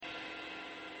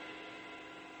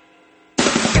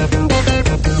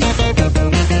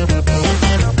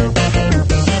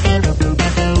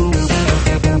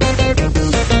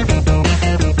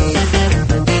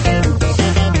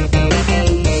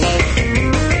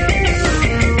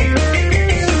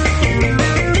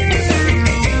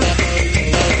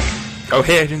Oh,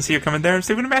 hey, I didn't see you coming there. I'm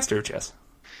Stephen, a master of chess.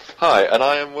 Hi, and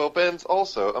I am Will Binns,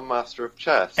 also a master of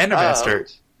chess. And a master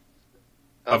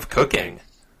of cooking.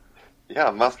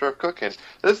 Yeah, master of cooking.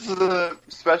 This is a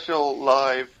special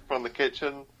live from the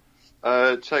kitchen,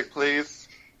 check please,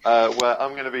 where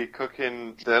I'm going to be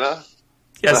cooking dinner.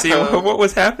 Yeah, see, what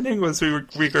was happening was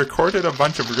we recorded a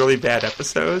bunch of really bad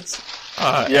episodes,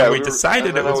 and we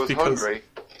decided it was because... hungry.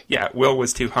 Yeah, Will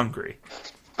was too hungry.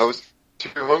 I was too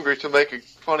hungry to make a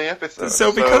funny episode.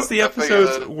 So because the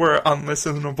episodes were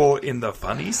unlistenable in the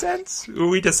funny sense,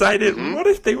 we decided, what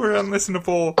if they were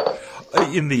unlistenable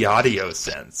in the audio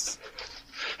sense?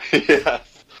 Yeah,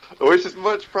 which is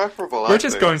much preferable. We're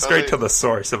just going straight to the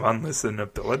source of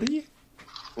unlistenability.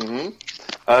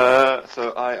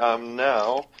 So I am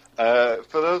now, for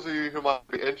those of you who might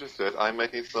be interested, I'm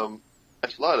making some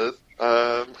enchiladas,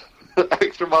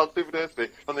 extra mild super tasty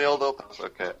from the old El Paso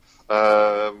kit.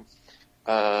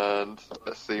 And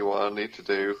let's see what I need to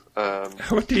do.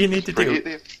 What do you need to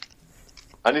do?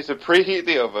 I need to preheat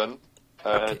the oven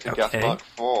to gas mark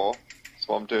 4. That's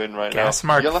what I'm doing right now. Gas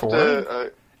mark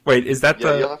 4? Wait, is that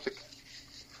the... You'll have to...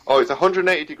 Oh, it's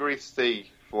 180 degrees C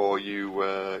for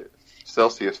you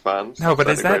Celsius fans. No, but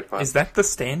is that the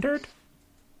standard?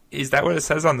 Is that what it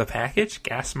says on the package?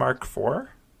 Gas mark 4?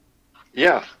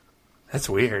 Yeah. That's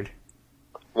weird.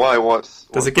 Why?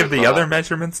 Does it give the other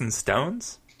measurements in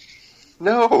stones?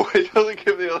 No, it doesn't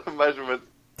give the other measurements.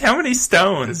 How many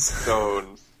stones?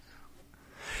 Stones.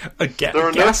 There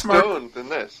are no stones in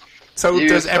this. So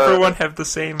does everyone have the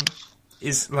same...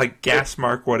 Is, like, gas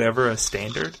mark whatever a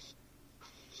standard?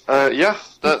 Yeah.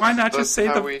 Why not just say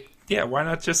why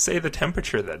not just say the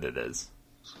temperature that it is?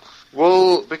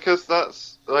 Well, because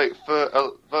that's, like, for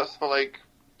like,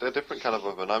 a different kind of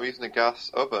oven. I'm using a gas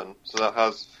oven, so that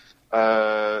has,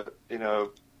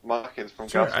 markings from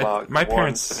gas mark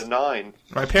 1 to 9.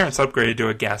 My parents upgraded to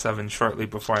a gas oven shortly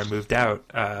before I moved out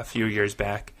a few years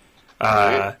back.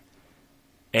 And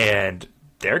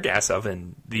their gas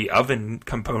oven, the oven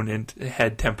component,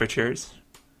 had temperatures.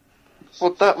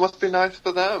 Well, that must be nice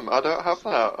for them. I don't have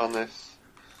that on this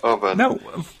oven. No,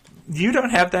 you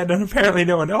don't have that, and apparently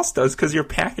no one else does, because your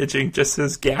packaging just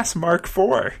says gas mark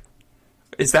 4.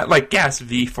 Is that like gas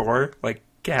V4? Like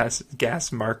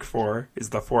gas mark 4 is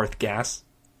the fourth gas?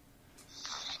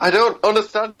 I don't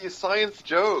understand your science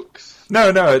jokes.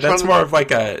 No, that's more of like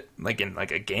in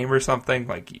a game or something.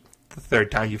 Like the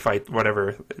third time you fight whatever,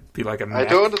 it'd be like a mech. I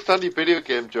don't understand your video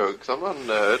game jokes. I'm not a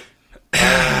nerd.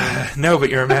 No, but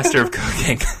you're a master of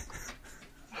cooking.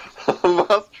 I'm a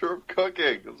master of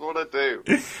cooking. That's what I do.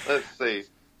 Let's see.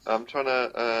 I'm trying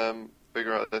to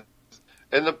figure out this.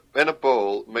 In a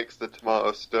bowl, mix the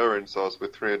tomato stirring sauce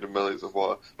with 300 milliliters of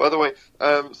water. By the way,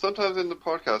 sometimes in the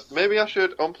podcast, maybe I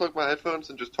should unplug my headphones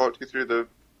and just talk to you through the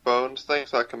phones thing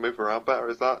so I can move around better.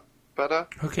 Is that better?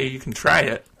 Okay, you can try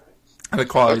it. The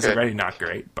quality's already not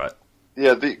great, but...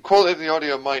 Yeah, the quality of the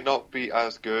audio might not be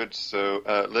as good, so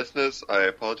listeners, I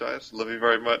apologize. Love you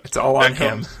very much. It's all on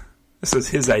him. This was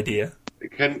his idea.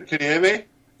 Can you hear me?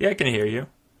 Yeah, I can hear you.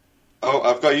 Oh,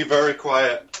 I've got you very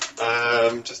quiet.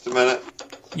 Just a minute.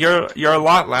 You're a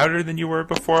lot louder than you were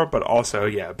before, but also,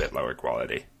 a bit lower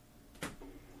quality.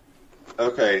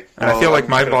 Okay. And I feel like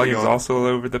my volume's also all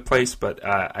over the place, but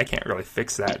I can't really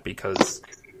fix that because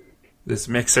this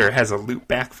mixer has a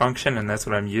loopback function, and that's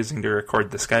what I'm using to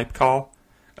record the Skype call.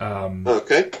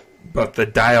 Okay. But the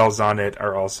dials on it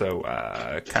are also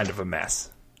kind of a mess.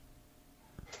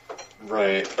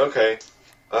 Right, okay.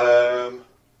 But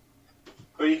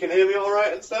you can hear me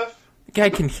alright and stuff? Yeah,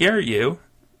 I can hear you.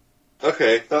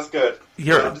 Okay, that's good.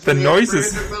 The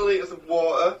noises... 300 milliliters of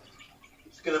water.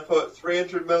 Just going to put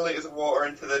 300 milliliters of water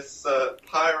into this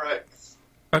Pyrex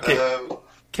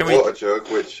water jug,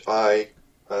 which I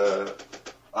bought.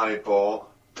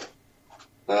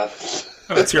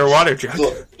 It's your water jug.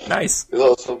 Nice. A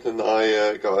little something that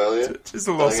I got earlier. Just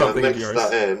a little something of yours. Mix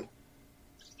that in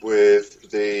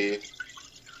with the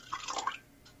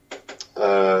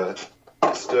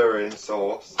stirring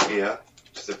sauce here,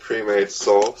 which is a pre-made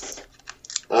sauce.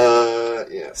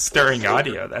 Stirring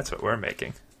audio, that's what we're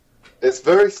making. It's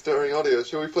very stirring audio.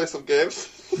 Shall we play some games?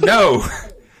 No!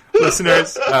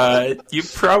 Listeners,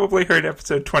 you've probably heard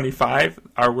episode 25,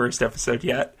 our worst episode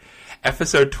yet.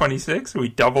 Episode 26, we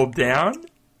doubled down,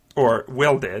 or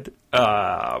Will did,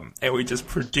 and we just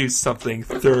produced something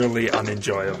thoroughly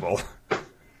unenjoyable.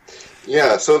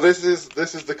 Yeah, so this is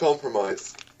the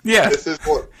compromise. Yeah. This is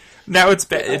what. Now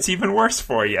it's even worse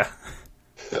for you.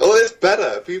 Oh, it's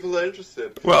better. People are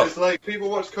interested. Well, it's like people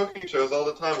watch cooking shows all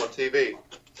the time on TV.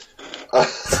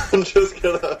 I'm just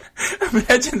gonna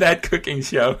imagine that cooking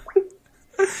show.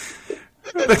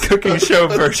 The cooking show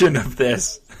version of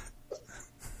this.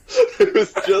 It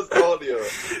was just audio.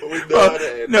 But we know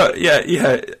it. No,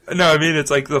 yeah. No, I mean,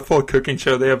 it's like the full cooking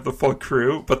show. They have the full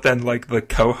crew, but then, like, the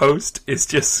co-host is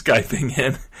just Skyping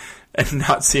in and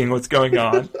not seeing what's going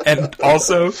on. And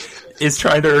also is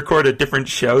trying to record a different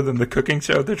show than the cooking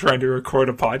show. They're trying to record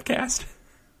a podcast.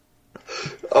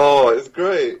 Oh, it's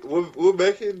great. We're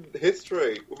making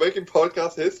history. We're making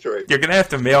podcast history. You're going to have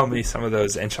to mail me some of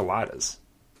those enchiladas.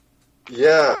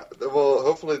 Yeah, well,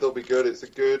 hopefully they'll be good. It's a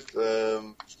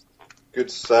good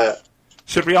set.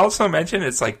 Should we also mention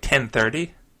it's like 10:30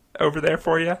 over there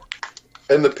for you?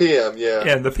 In the PM, yeah.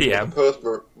 Yeah, in the PM.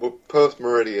 We're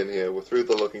post-meridian here. We're through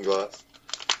the looking glass.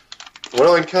 We're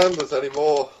not in Kansas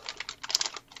anymore.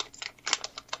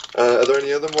 Are there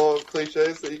any other more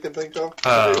cliches that you can think of?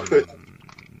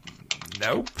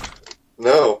 Nope.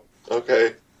 No.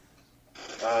 Okay.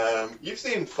 You've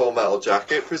seen Full Metal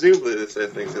Jacket. Presumably there's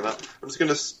things in that. I'm just going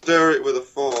to stir it with a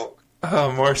fork.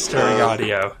 Oh, more stirring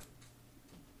audio.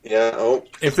 Yeah, oh.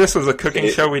 If this was a cooking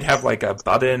show, we'd have like a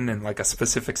button and like a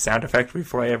specific sound effect we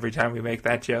play every time we make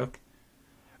that joke.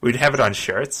 We'd have it on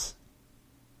shirts.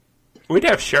 We'd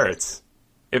have shirts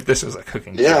if this was a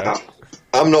cooking show. Yeah.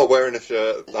 I'm not wearing a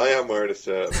shirt. I am wearing a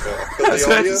shirt. But for That's the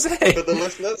what I audio, say. for the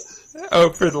listeners. Oh,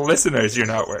 for the listeners, you're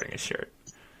not wearing a shirt.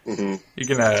 Mm-hmm.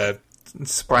 You're going to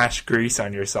splash grease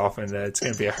on yourself and it's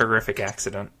going to be a horrific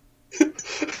accident.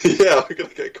 Yeah, I'm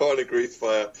gonna get caught in a grease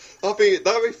fire. That'd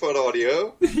be fun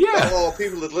audio. Yeah. Oh,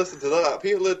 people would listen to that.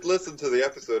 People would listen to the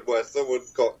episode where someone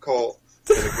got caught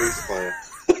in a grease fire.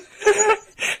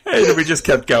 And we just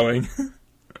kept going.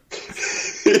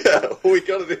 Yeah, we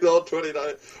gotta do all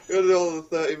 29. We gotta do all the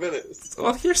 30 minutes.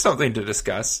 Well, here's something to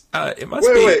discuss. It must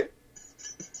Wait.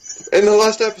 In the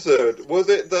last episode, was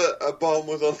it that a bomb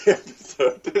was on the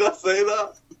episode? Did I say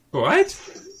that? What?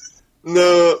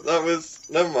 No, that was...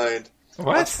 Never mind.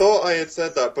 What? I thought I had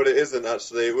said that, but it isn't,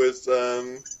 actually. It was,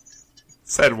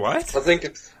 Said what? I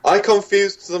think... I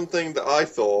confused something that I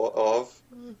thought of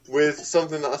with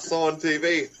something that I saw on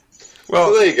TV. Well,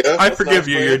 so there you go. I That's forgive nice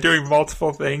you. for You're doing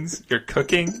multiple things. You're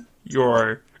cooking.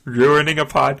 You're ruining a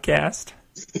podcast.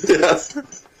 Yes.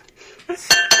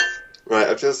 Right,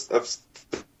 I've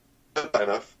done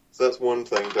enough. So that's one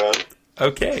thing done.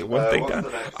 Okay, one thing what's done. the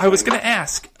next I was thing? going to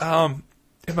ask,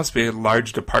 it must be a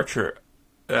large departure.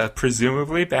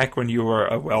 Presumably, back when you were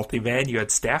a wealthy man, you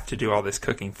had staff to do all this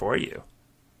cooking for you.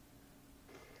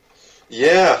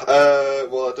 Yeah,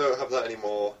 well, I don't have that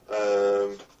anymore.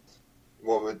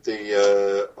 What with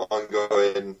the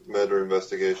ongoing murder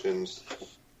investigations?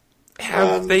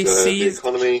 Have they seized? The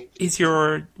economy? Is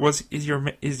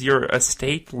your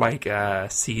estate like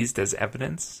seized as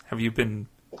evidence? Have you been?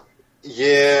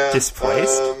 Yeah.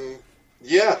 Displaced?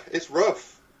 Yeah, it's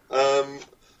rough.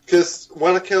 Because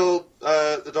when I killed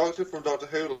the Doctor from Doctor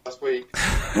Who last week,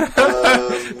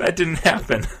 That didn't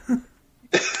happen.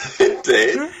 it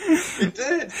did. It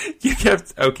did. You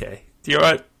kept okay. Do you know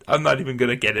what? I'm not even going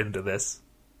to get into this,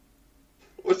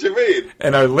 What do you mean?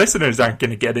 and our listeners aren't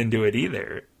going to get into it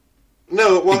either.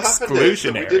 No, what happened is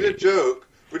that we Exclusionary. did a joke.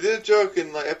 We did a joke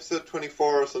in like episode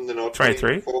 24 or something, or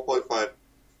 23? 24.5.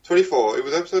 24. It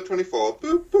was episode 24.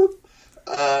 Boop, boop.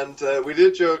 And we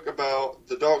did a joke about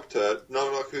the Doctor,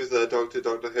 Knock Who's There, Doctor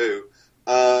Who,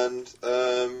 and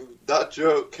that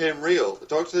joke came real. The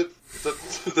Doctor from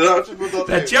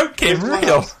Doctor That Who joke came came to my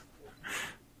real. house.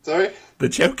 Sorry? The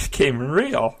joke came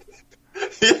real.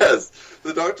 Yes,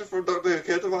 the Doctor from Doctor Who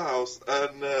came to my house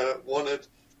and wanted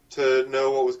to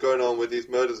know what was going on with these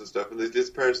murders and stuff, and these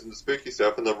disappearances and the spooky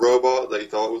stuff, and the robot that he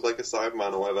thought was like a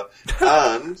Cyberman or whatever.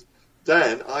 And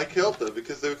then I killed them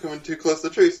because they were coming too close to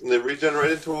the truth, and they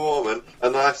regenerated into a woman.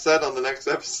 And then I said on the next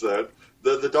episode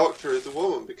that the Doctor is a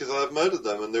woman because I've murdered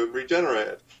them and they were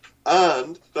regenerated.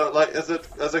 And that, like, as an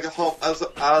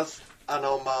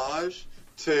homage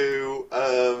to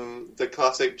the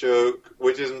classic joke,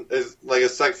 which is like a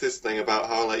sexist thing about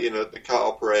how, like, you know, they can't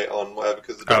operate on whatever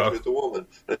because the Doctor is a woman.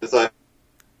 And it's like,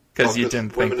 Because you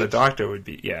didn't think the Doctor would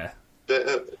be, yeah.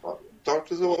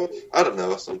 Doctors a woman? I don't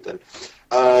know, or something.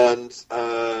 And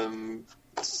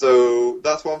so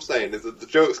that's what I'm saying, is that the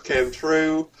jokes came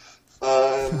true.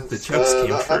 And The jokes came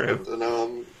that true. happened, and now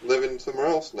I'm living somewhere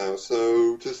else now.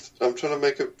 So I'm trying to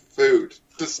make a food.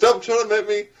 Just stop trying to make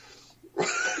me.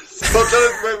 Stop trying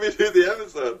to make me do the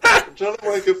episode. I'm trying to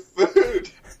make a food.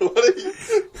 Why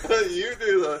don't you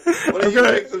do that? Why don't you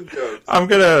make some jokes? I'm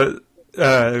gonna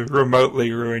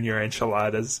remotely ruin your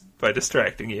enchiladas by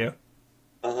distracting you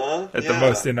at the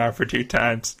most inopportune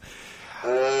times.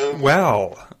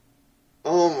 Well.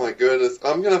 Oh my goodness.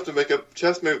 I'm going to have to make a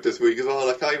chess move this week as well,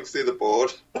 and I can't even see the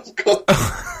board.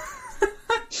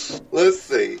 Let's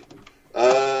see.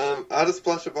 Add a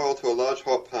splash of oil to a large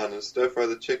hot pan and stir fry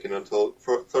the chicken until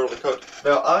thoroughly cooked.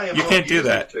 Now, I am You can't do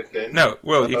that. Chicken. No,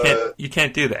 Will, you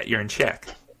can't do that. You're in check.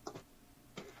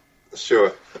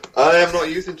 Sure. I am not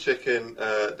using chicken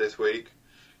this week.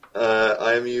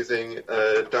 I am using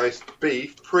diced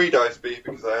beef, pre-diced beef,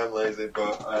 because I am lazy,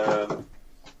 but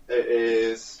it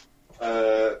is...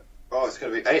 it's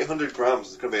going to be 800 grams.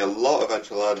 It's going to be a lot of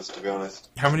enchiladas, to be honest.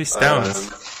 How many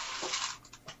stones?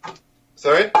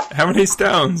 Sorry? How many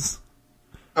stones?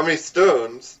 How many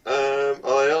stones? I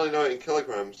only know it in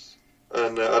kilograms,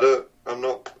 and I'm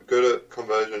not good at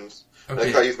conversions. Okay.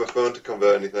 I can't use my phone to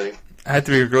convert anything. I had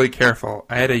to be really careful.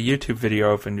 I had a YouTube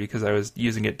video open because I was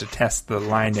using it to test the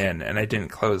line in, and I didn't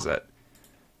close it.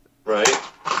 Right.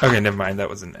 Okay, never mind. That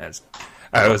wasn't as.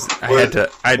 I had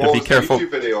to be careful. What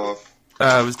was the YouTube video of?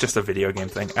 It was just a video game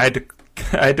thing. I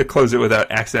had to close it without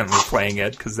accidentally playing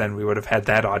it, because then we would have had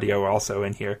that audio also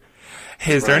in here.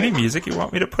 Hey, is there any music you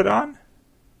want me to put on?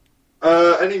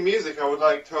 Any music I would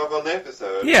like to have on the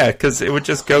episode? Yeah, because it would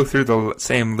just go through the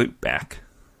same loop back.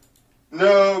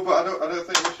 No, but I don't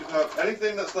think we should have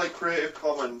anything that's like Creative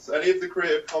Commons. Any of the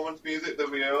Creative Commons music that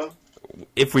we own.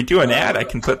 If we do an ad, I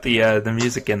can put the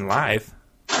music in live.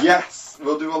 Yes,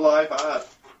 we'll do a live ad.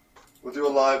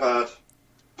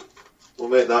 We'll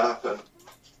make that happen.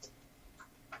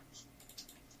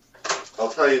 I'll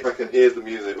tell you if I can hear the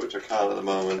music, which I can't at the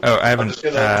moment. Oh, I haven't.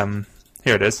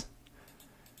 Here it is.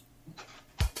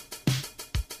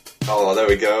 Oh, there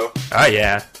we go. Oh,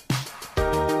 yeah.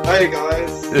 Hey,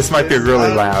 guys. This might be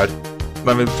really loud.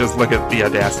 Let me just look at the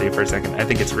Audacity for a second. I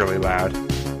think it's really loud.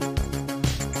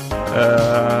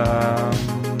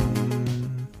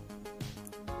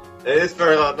 It is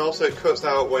very loud, and also it cuts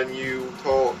out when you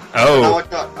talk. Oh.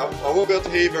 Now I won't be able to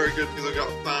hear you very good because I've got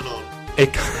a fan on.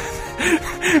 Okay.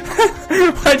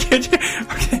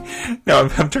 No,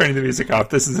 I'm turning the music off.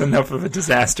 This is enough of a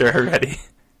disaster already.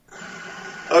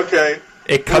 Okay.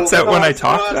 It cuts out when I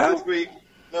talk now?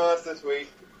 No, it's this week.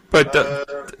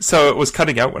 But, so it was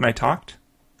cutting out when I talked?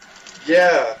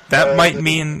 Yeah. That might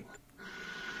mean...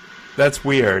 That's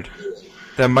weird.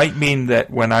 That might mean that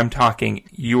when I'm talking,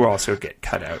 you also get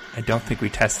cut out. I don't think we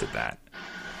tested that.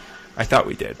 I thought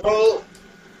we did. Well,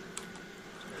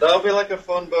 that'll be like a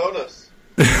fun bonus.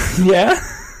 Yeah?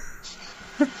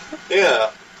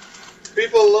 Yeah.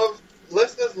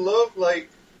 Listeners love, like,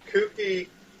 kooky,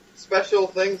 special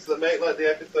things that make, like, the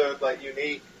episode, like,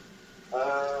 unique.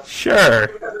 Sure.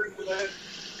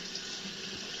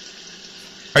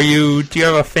 Do you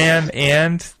have a fan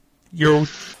and you're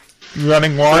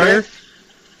running water?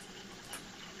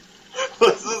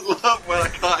 Listeners love when I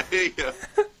can't hear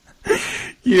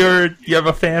you. You have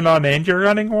a fan on and you're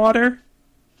running water?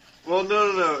 Well,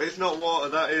 no, it's not water.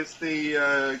 That is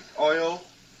the oil.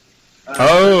 As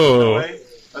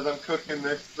I'm cooking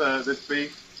this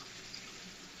beef.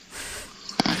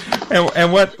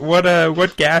 And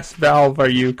what gas valve are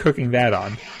you cooking that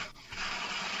on?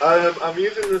 I'm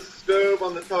using the stove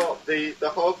on the top, the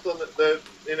hobs on the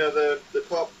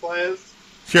top fires.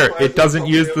 Sure, it doesn't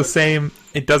use the same.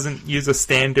 It doesn't use a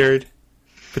standard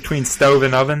between stove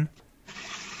and oven.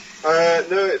 No,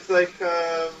 it's like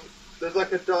there's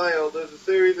like a dial. There's a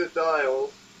series of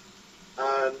dials,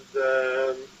 and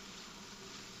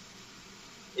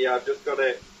I've just got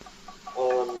it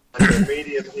on like a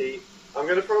medium heat. I'm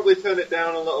going to probably turn it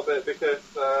down a little bit because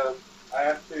I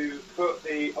have to cook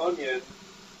the onion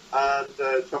and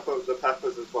chop up the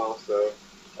peppers as well. So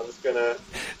I'm just going to...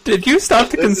 Did you stop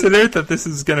to consider that this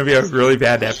is going to be a really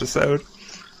bad episode?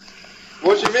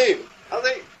 What do you mean? I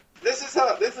think this is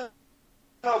how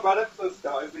bad episodes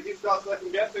start, is that you start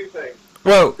second-guessing things.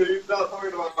 Well... Because you start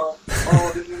talking about,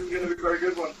 this isn't going to be a very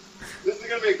good one. This is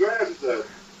going to be a great episode.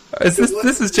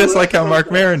 This is just like how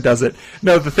Mark Maron does it.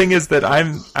 No, the thing is that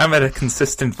I'm at a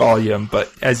consistent volume,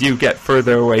 but as you get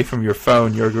further away from your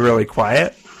phone, you're really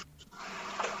quiet.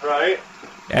 Right.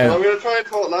 And well, I'm going to try and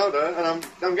talk louder, and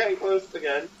I'm getting close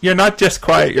again. You're not just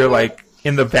quiet, you're like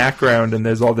in the background and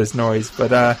there's all this noise,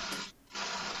 but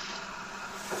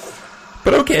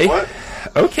okay. What?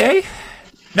 Okay.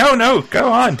 No,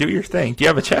 go on, do your thing. Do you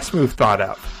have a chess move thought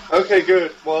up? Okay,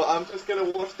 good. Well, I'm just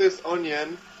going to wash this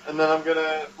onion, and then I'm going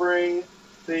to bring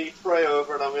the tray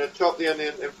over, and I'm going to chop the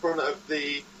onion in front of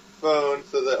the phone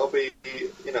so that it'll be,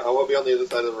 I won't be on the other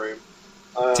side of the room.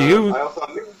 Do you I also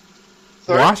have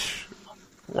to...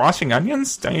 washing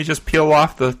onions? Don't you just peel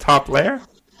off the top layer?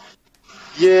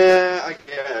 Yeah, I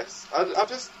guess. I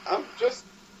just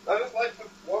like to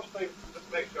wash things and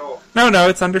just make sure. No,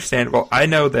 it's understandable. I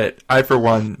know that I, for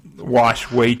one, wash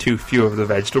way too few of the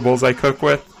vegetables I cook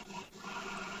with.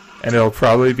 And it'll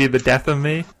probably be the death of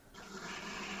me.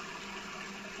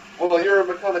 Well, you're a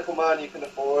mechanical man, you can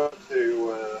afford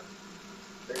to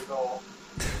ignore.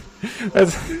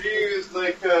 That's... You use,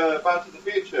 like, Back to the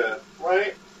Future,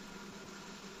 right?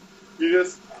 You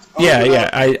just... Yeah,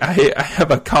 I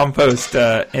have a compost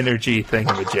energy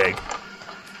thingamajig.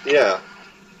 Yeah.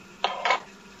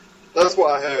 That's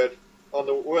what I heard on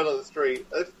the word on the street.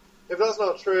 If that's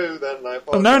not true, then I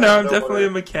apologize. Well, no, I'm definitely a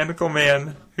mechanical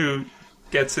man who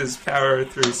gets his power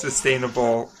through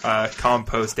sustainable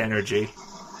compost energy.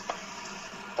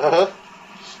 But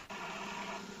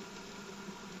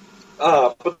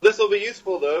this will be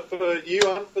useful, though, for you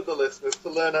and for the listeners to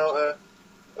learn how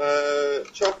to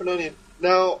chop an onion.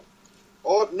 Now,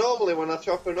 normally when I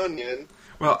chop an onion...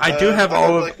 Well, I do have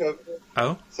all of... Like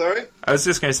Oh? Sorry? I was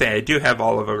just going to say, I do have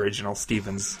all of Original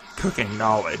Steven's cooking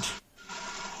knowledge.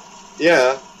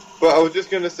 Yeah, but I was just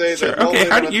going to say sure. that... Okay,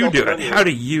 how do you do it? How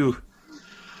do you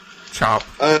chop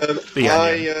the onion?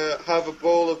 I have a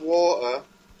bowl of water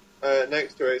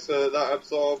next to it so that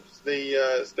absorbs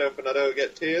the stuff and I don't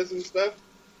get tears and stuff.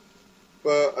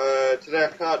 But today I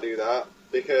can't do that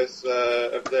because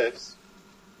of this.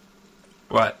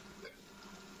 What?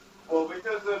 Well,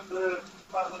 because of the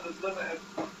fact that there's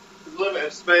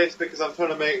limited space, because I'm trying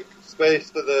to make space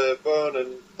for the phone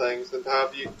and things, and to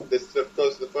have this stuff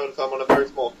close to the phone, so I'm on a very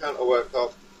small counter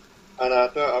worktop, and I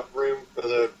don't have room for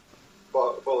the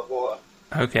bowl of water.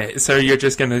 Okay, so you're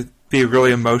just going to be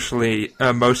really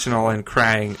emotional and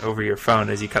crying over your phone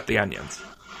as you cut the onions.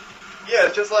 Yeah,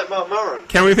 it's just like Mark Maron.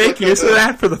 Can we make use of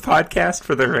that for the podcast,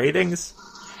 for the ratings?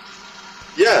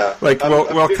 Yeah. Like,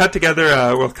 we'll cut together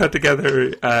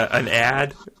an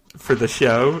ad for the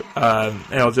show, and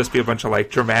it'll just be a bunch of, like,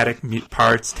 dramatic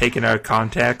parts taken out of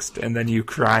context, and then you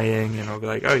crying, and it'll be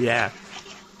like, oh, yeah.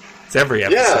 It's every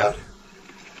episode. Yeah.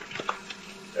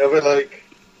 It'll be like,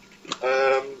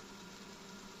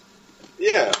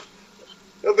 yeah.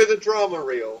 It'll be the drama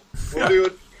reel. We'll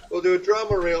do a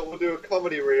drama reel, we'll do a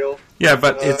comedy reel. Yeah,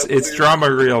 but it's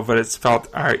drama reel, but it's spelled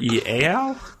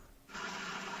R-E-A-L?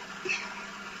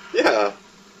 Yeah.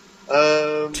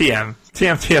 TM.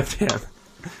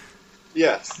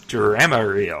 Yes. Drama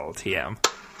reel, TM.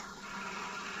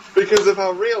 Because of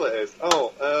how real it is.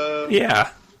 Oh,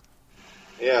 yeah.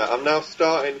 Yeah, I'm now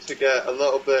starting to get a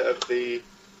little bit of the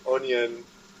onion-ness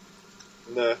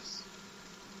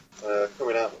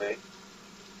coming at me.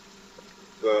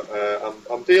 But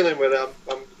I'm dealing with it.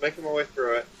 I'm making my way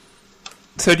through it.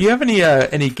 So do you have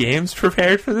any games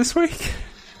prepared for this week?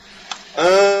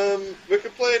 We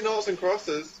could play Noughts and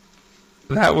Crosses.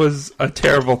 That was a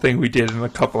terrible thing we did in a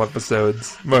couple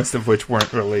episodes, most of which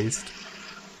weren't released.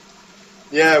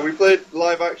 Yeah, we played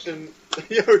live action.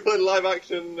 Yeah, we played live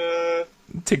action.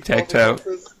 Tic-tac-toe.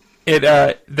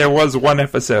 There was one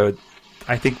episode.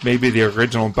 I think maybe the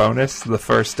original bonus, the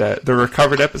first, the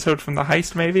recovered episode from the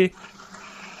heist, maybe.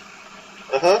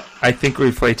 I think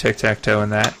we played tic-tac-toe in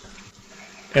that.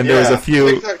 And there was a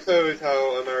few. Tic-tac-toe is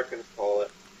how Americans call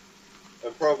it,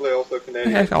 and probably also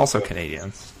Canadians. Yeah, also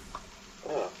Canadians.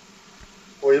 Oh.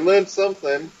 Well, you learn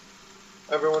something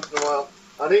every once in a while.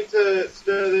 I need to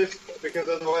stir this because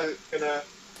otherwise it's gonna.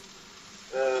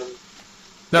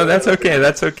 No, that's okay.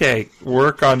 That's okay.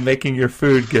 Work on making your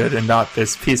food good and not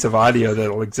this piece of audio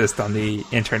that'll exist on the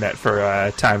internet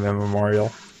for time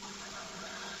immemorial.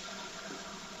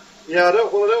 Yeah, I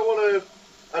don't want to.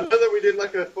 I know that we did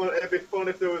like it'd be fun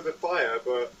if there was a fire,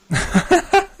 but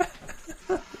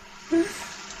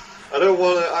I don't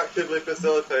want to actively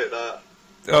facilitate that.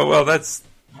 Oh well,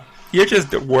 you're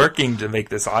just working to make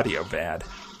this audio bad.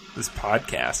 This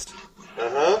podcast.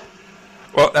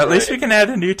 Well, at least we can add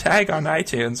a new tag on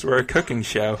iTunes. We're a cooking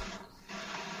show.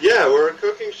 Yeah, we're a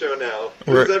cooking show now.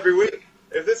 This is every week.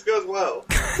 If this goes well.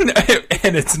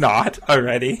 And it's not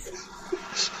already.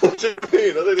 What do you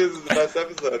mean? I think this is the best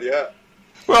episode yet.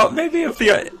 Well, maybe if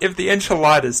the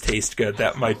enchiladas taste good,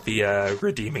 that might be a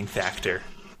redeeming factor.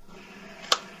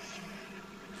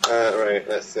 Right,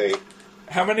 let's see.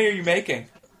 How many are you making?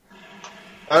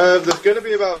 There's going to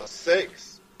be about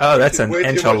 6. Oh, that's an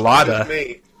enchilada.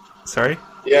 Me. Sorry?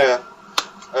 Yeah.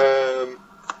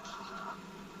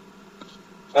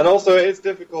 And also, it's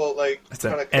difficult, like... It's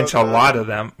an enchilada,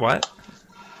 them. What?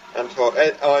 It's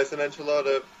an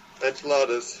enchilada.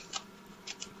 Enchiladas.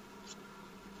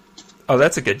 Oh,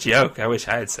 that's a good joke. I wish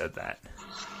I had said that.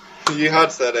 You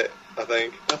had said it, I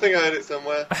think. I think I heard it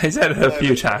somewhere. I said it a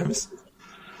few times.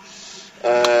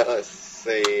 Let's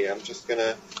see. I'm just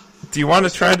gonna... Do you want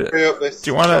to try to? Hurry up this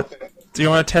Do you want to? topic. Do you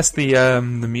want to test the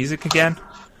music again?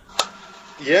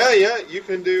 Yeah, you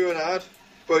can do an ad,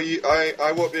 but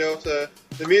I won't be able to.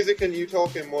 The music and you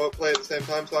talking won't play at the same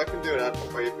time, so I can do an ad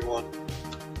for you if you want.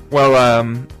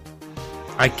 Well,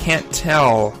 I can't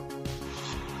tell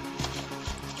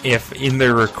if in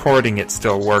the recording it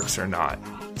still works or not.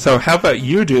 So how about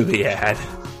you do the ad?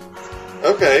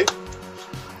 Okay.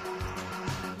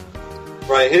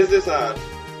 Right, here's this ad.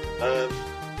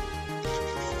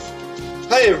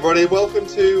 Hi everybody, welcome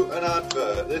to an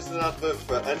advert. This is an advert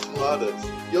for enchiladas.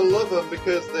 You'll love them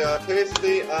because they are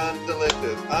tasty and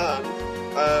delicious and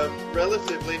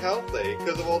relatively healthy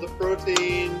because of all the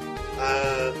protein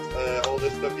and all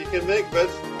this stuff. You can make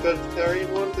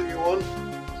vegetarian ones if you want,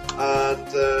 and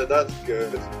that's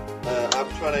good. I'm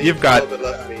trying to You've eat got a little bit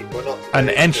less meat, but not an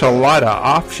today, enchilada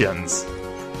options.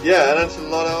 Yeah, an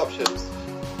enchilada options.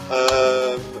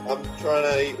 I'm trying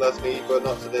to eat less meat, but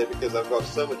not today because I've got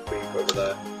so much beef over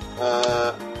there.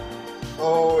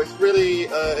 It's really,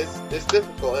 it's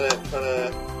difficult, isn't it, trying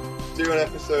to do an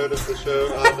episode of the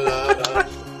show and an ad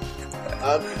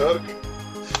and cook.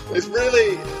 It's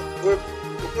really, we're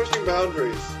pushing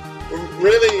boundaries. We're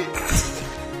really...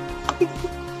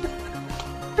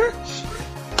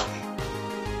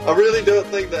 I really don't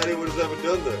think that anyone has ever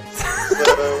done this.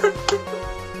 So...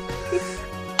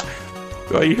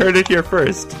 Well, you heard it here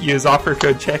first. Use offer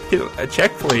code check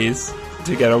please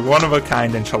to get a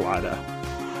one-of-a-kind enchilada.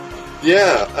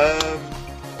 Yeah,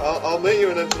 I'll make you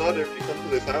an enchilada if you come to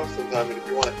this house sometime and if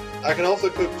you want it. I can also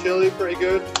cook chili pretty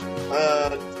good,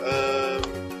 and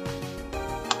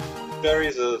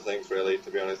various other things really,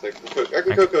 to be honest. I can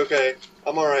cook okay.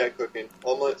 I'm alright at cooking.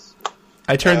 Omelets.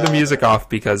 I turned the music off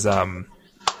because I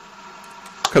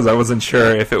wasn't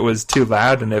sure if it was too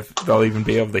loud and if they'll even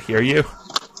be able to hear you.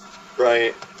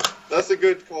 Right. That's a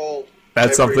good call.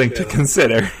 That's something to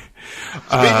consider.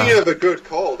 Speaking of a good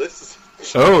call, this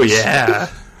is... Oh, yeah.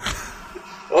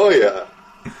 Oh, yeah.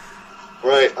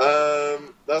 Right,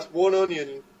 that's one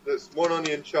onion. That's one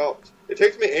onion chopped. It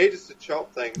takes me ages to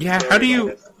chop things. Yeah,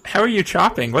 how are you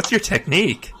chopping? What's your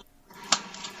technique?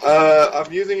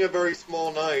 I'm using a very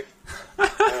small knife.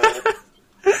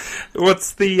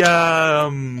 What's the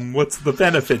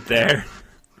benefit there?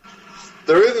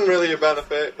 There isn't really a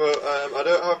benefit, but I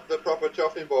don't have the proper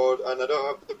chopping board, and I don't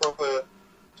have the proper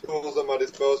tools at my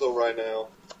disposal right now.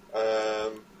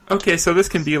 Okay, so this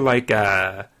can be like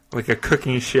a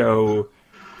cooking show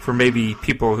for maybe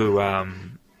people who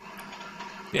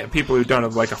don't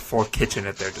have like a full kitchen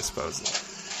at their disposal.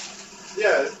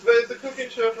 Yeah, it's a cooking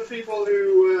show for people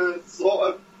who who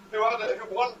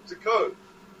want to cook,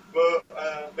 but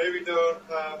maybe don't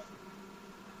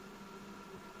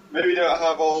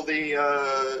have all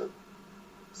the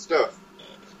stuff.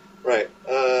 Right.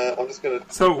 I'm just gonna.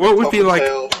 So what would be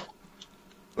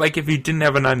like if you didn't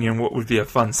have an onion? What would be a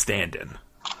fun stand-in?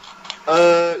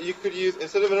 You could use,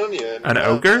 instead of an onion, an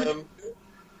ogre.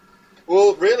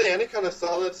 Well, really, any kind of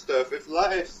salad stuff. If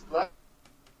lettuce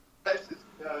is,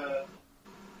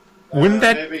 wouldn't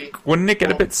it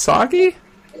get a bit soggy?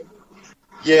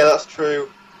 Yeah, that's true.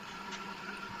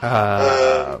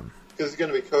 Because it's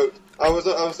going to be cooked. I was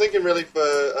thinking really for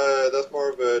that's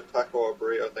more of a taco or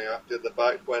burrito thing after the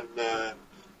fact when.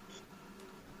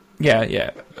 Yeah, I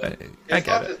it's get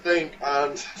hard it. to think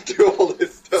and do all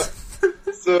this stuff.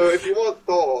 So if you want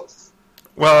thoughts.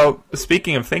 Well,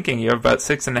 speaking of thinking, you have about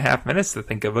 6.5 minutes to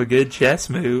think of a good chess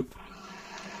move.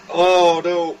 Oh,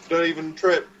 no, don't even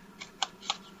trip.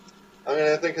 I'm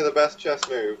going to think of the best chess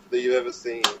move that you've ever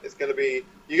seen. It's going to be,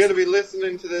 you're going to be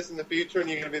listening to this in the future and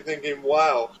you're going to be thinking,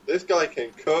 wow, this guy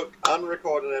can cook and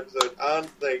record an episode and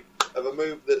think of a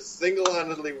move that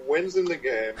single-handedly wins in the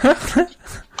game.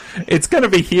 It's going to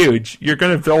be huge. You're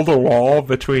going to build a wall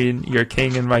between your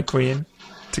king and my queen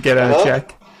to get out of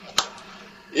check.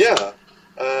 Yeah.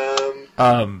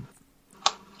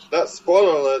 That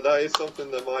spoiler alert, that is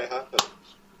something that might happen.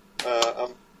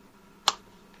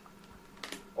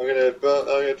 I'm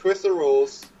gonna twist the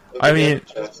rules. I mean,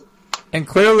 and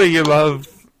clearly you love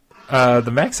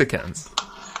the Mexicans.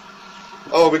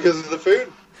 Oh, because of the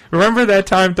food? Remember that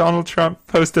time Donald Trump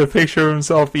posted a picture of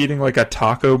himself eating like a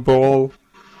taco bowl?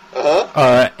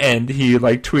 Uh-huh. And he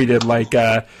like tweeted like,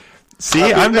 "See,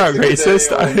 Happy I'm not Mexican racist.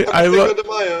 Day, I look."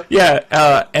 Maya.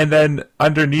 Yeah, and then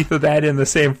underneath of that, in the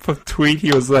same tweet,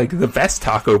 he was like, "The best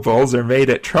taco bowls are made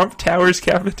at Trump Towers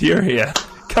cafeteria.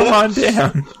 Come on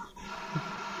down."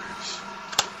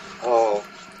 Oh,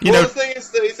 you know, the thing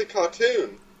is that he's a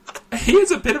cartoon. He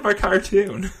is a bit of a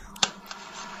cartoon.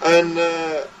 And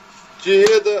do you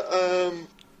hear that?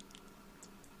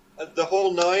 The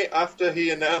whole night after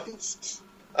he announced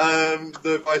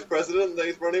the vice president that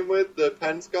he's running with, the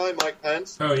Pence guy, Mike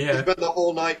Pence. Oh, yeah. He spent the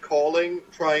whole night calling,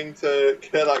 trying to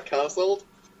get that cancelled.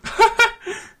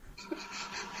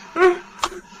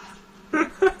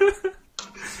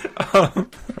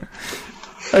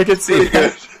 I could see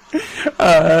Pretty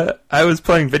that. I was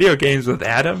playing video games with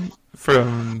Adam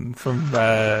from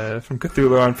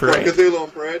Cthulhu on Parade. Cthulhu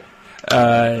on Parade.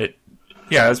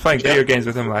 Yeah, I was playing video games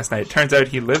with him last night. Turns out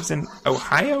he lives in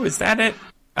Ohio. Is that it?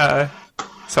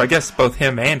 So I guess both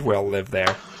him and Will live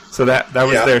there. So that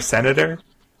was their senator.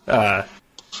 And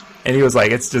he was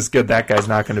like, "It's just good that guy's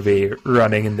not going to be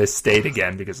running in this state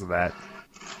again because of that."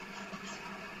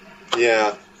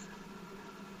 Yeah.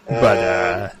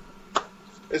 But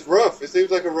it's rough. It seems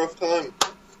like a rough time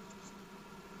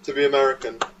to be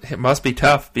American. it must be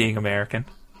tough being American.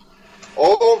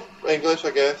 Or English,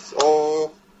 I guess.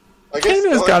 Or I guess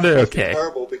Canada's got it must be okay.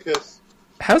 terrible because.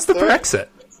 How's the Sorry? Brexit?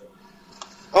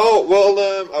 Oh well,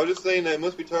 I was just saying that it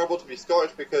must be terrible to be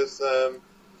Scottish because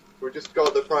we just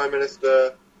got the Prime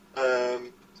Minister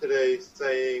today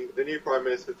saying, the new Prime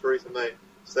Minister Theresa May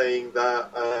saying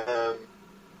that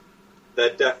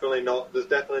there's definitely not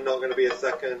going to be a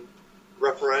second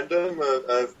referendum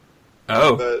of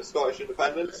Scottish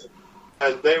independence,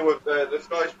 and they were the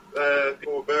Scottish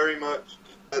people were very much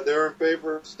they're in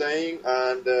favour of staying,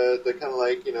 and they're kind of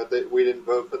like, we didn't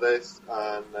vote for this,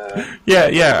 and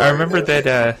Yeah. I remember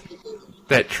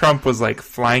that Trump was like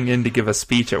flying in to give a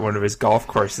speech at one of his golf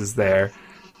courses there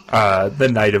the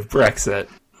night of Brexit,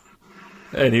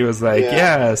 and he was like,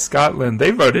 "Yeah, Scotland,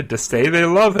 they voted to stay, they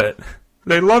love it.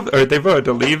 They voted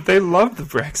to leave, they love the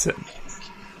Brexit."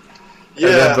 Yeah,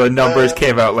 and then the numbers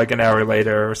came out like an hour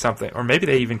later or something, or maybe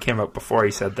they even came out before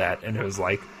he said that, and it was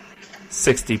like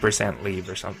 60% leave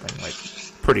or something, like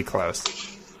pretty close.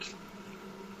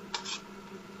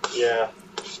 Yeah.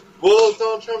 Well,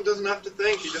 Donald Trump doesn't have to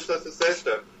think; he just has to say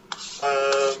stuff.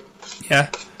 Yeah.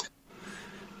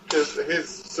 Because his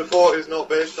support is not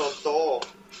based on Thor.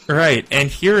 Right, and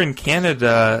here in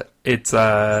Canada, it's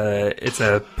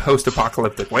a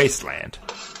post-apocalyptic wasteland.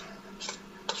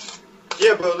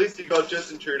 Yeah, but at least you got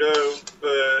Justin Trudeau.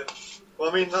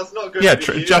 Well, I mean, that's not good. Yeah,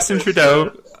 for you, Justin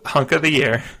Trudeau, hunk of the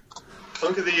year.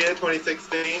 Hunk of the year,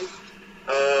 2016.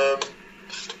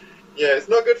 Yeah, it's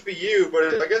not good for you,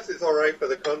 but I guess it's all right for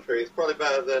the country. It's probably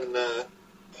better than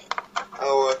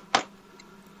our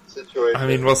situation. I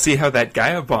mean, we'll see how that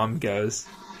Gaia bomb goes.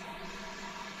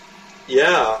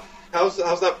 Yeah. How's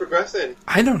that progressing?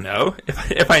 I don't know.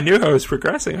 If I knew how it was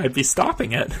progressing, I'd be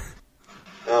stopping it.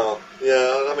 Oh,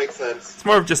 yeah, that makes sense. It's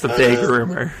more of just a vague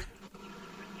rumor.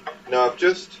 No, I've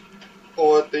just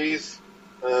poured these,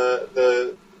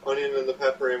 the onion and the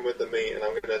pepper in with the meat, and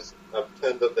I've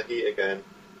turned up the heat again.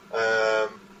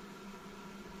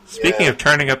 Speaking of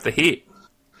turning up the heat,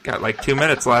 got like 2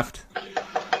 minutes left.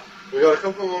 We got a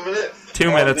couple more minutes.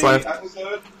 2 minutes left.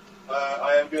 Episode.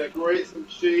 I am going to grate some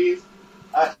cheese,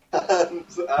 and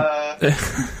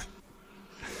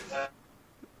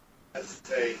let's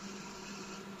see.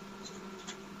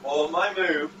 Well, my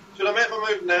move. Should I make my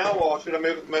move now, or should I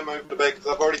make my move in a bit? Because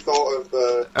I've already thought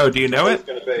of. Oh, do you know it? It's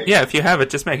going to be. Yeah, if you have it,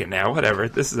 just make it now. Whatever.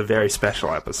 This is a very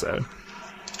special episode.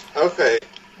 Okay.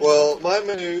 Well, my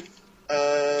move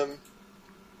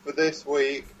for this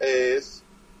week is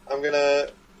I'm gonna,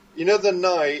 the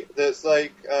knight that's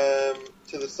like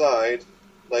to the side,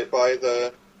 like by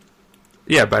the.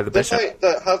 Yeah, by the bishop. Knight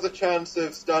that has a chance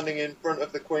of standing in front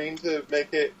of the queen to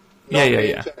make it Yeah.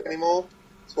 being checked anymore.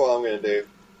 That's what I'm gonna do.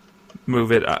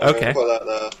 Move it. I'm Okay. gonna put that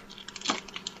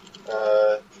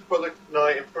there. Put the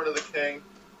knight in front of the king.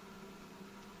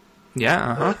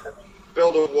 Yeah.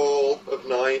 Build a wall of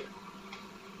knight.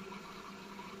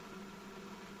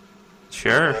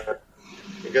 Sure.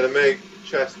 You're gonna make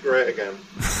chess great again.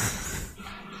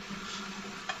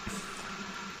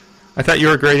 I thought you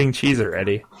were grating cheese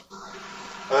already.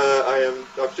 I am.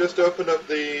 I've just opened up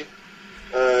the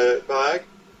bag.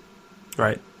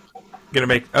 Right. Gonna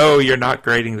make. Oh, you're not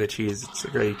grating the cheese. It's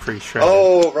already pre-shredded.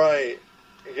 Oh, right.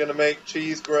 You're gonna make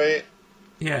cheese great.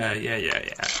 Yeah.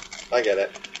 I get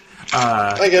it.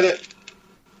 Uh, I get it.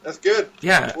 That's good.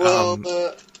 yeah. Well,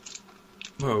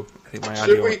 Whoa. I think my audio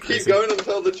should we went keep crazy. going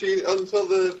until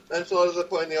the enchiladas are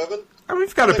put in the oven? Oh,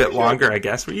 we've got a I think bit we should. longer, I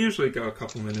guess. We usually go a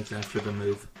couple minutes after the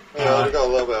move. Yeah, we got a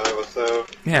little bit over, so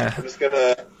Yeah. I'm just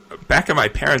gonna. Back at my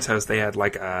parents' house, they had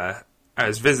like a. I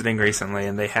was visiting recently,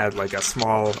 and they had like a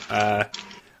small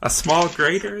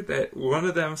grater that one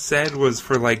of them said was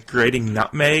for like grating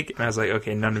nutmeg, and I was like,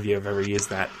 okay, none of you have ever used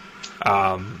that.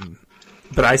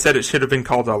 But I said it should have been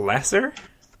called a lesser.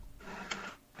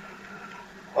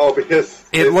 Oh, because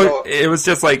it was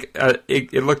just like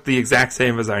it looked the exact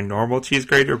same as our normal cheese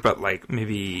grater, but like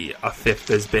maybe a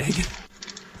fifth as big.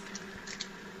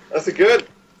 That's a good.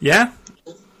 Yeah.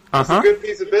 That's a good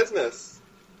piece of business.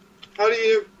 How do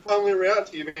you finally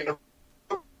react to you being a...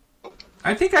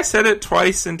 I think I said it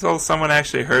twice until someone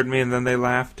actually heard me, and then they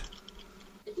laughed.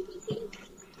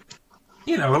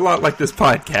 You know, a lot like this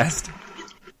podcast.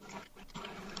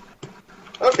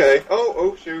 Okay.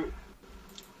 Oh, shoot.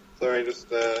 Sorry, just,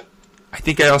 I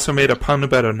think I also made a pun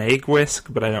about an egg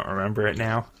whisk, but I don't remember it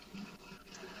now.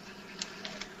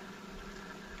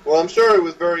 Well, I'm sure it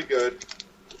was very good.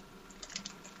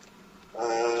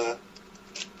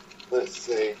 Let's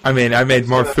see. I mean, I made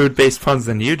more food-based puns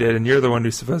than you did, and you're the one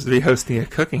who's supposed to be hosting a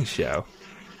cooking show.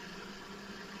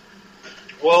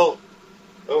 Well,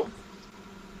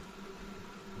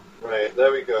 right,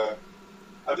 there we go.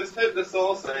 I've just hit the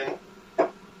sauce in.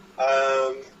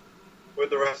 With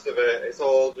the rest of it, it's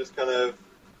all just kind of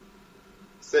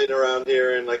sitting around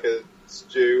here in like a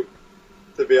stew,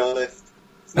 to be honest.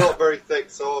 It's not very thick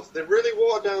sauce. They really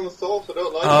water down the sauce. I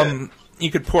don't like it.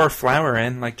 You could pour flour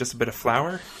in, like just a bit of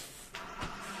flour.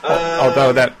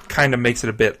 Although that kind of makes it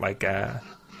a bit like that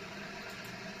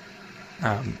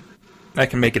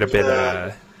can make it a bit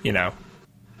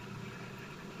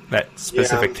that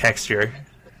specific texture.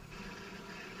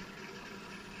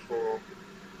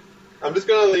 I'm just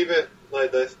gonna leave it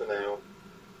like this for now.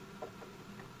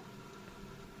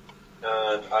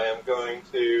 And I am going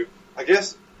to, I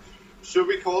guess, should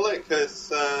we call it?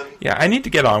 Because yeah, I need to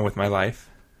get on with my life.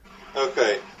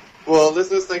 Okay. Well,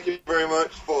 listeners, thank you very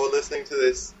much for listening to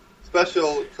this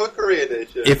special cookery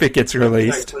edition. If it gets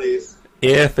released. Please.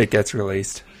 If it gets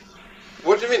released.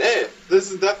 What do you mean if?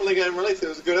 This is definitely getting released. It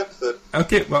was a good episode.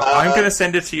 Okay, well, I'm going to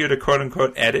send it to you to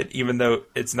quote-unquote edit, even though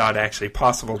it's not actually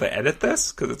possible to edit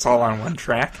this, because it's all on one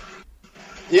track.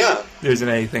 Yeah. There isn't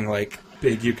anything, like,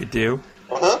 big you could do.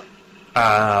 Uh-huh.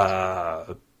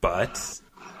 But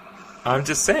I'm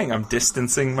just saying, I'm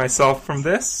distancing myself from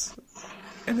this,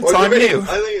 and it's What on do you mean? you. I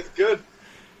think it's good.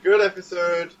 Good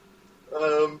episode.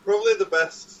 Probably the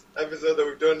best episode that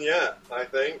we've done yet, I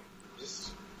think.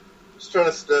 Just trying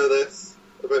to stir this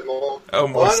a bit more. Oh,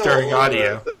 more stirring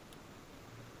audio.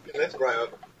 Thicken this right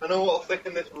up. I know what'll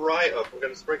thicken this right up. We're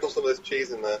going to sprinkle some of this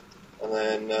cheese in there, and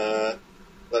then that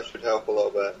should help a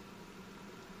little bit.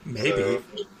 Maybe. So,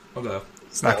 although,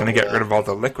 it's not going to get rid of all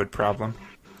the liquid problem.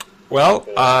 Well,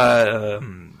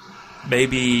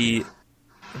 maybe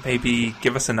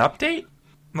give us an update?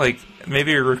 Like,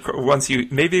 maybe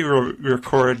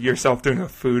record yourself doing a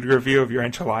food review of your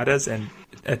enchiladas and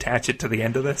attach it to the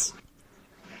end of this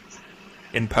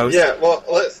in post. Yeah, well,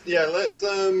 let's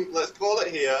call it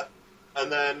here,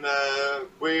 and then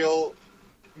we'll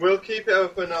keep it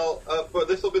open. But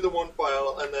this will be the one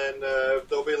file, and then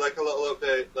there'll be like a little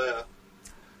update there.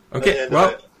 Okay,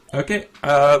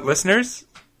 listeners,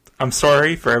 I'm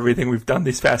sorry for everything we've done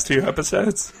these past 2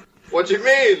 episodes. What do you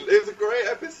mean? It was a great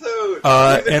episode.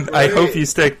 And I hope you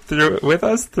stick with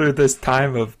us through this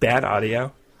time of bad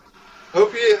audio.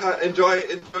 Hope you enjoy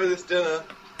this dinner.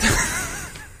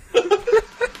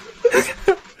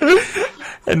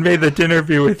 And may the dinner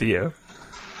be with you.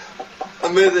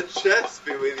 And may the chess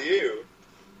be with you.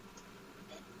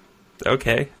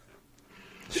 Okay.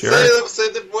 Sure.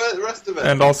 Say the rest of it.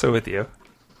 And also with you.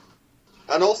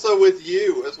 And also with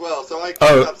you as well. So I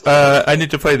I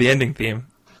need to play the ending theme.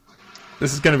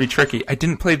 This is going to be tricky. I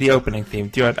didn't play the opening theme.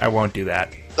 Do you know what? I won't do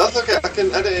that. That's okay. I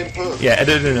can edit it in post. Yeah,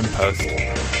 edit it in post.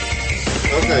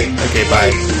 Okay. Okay,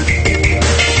 bye.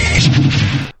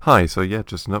 Hi, so yeah,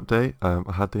 just an update. I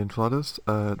had the enchiladas.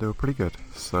 They were pretty good.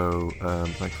 So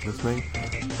thanks for listening.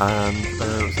 And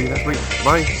we'll see you next week.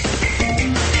 Bye.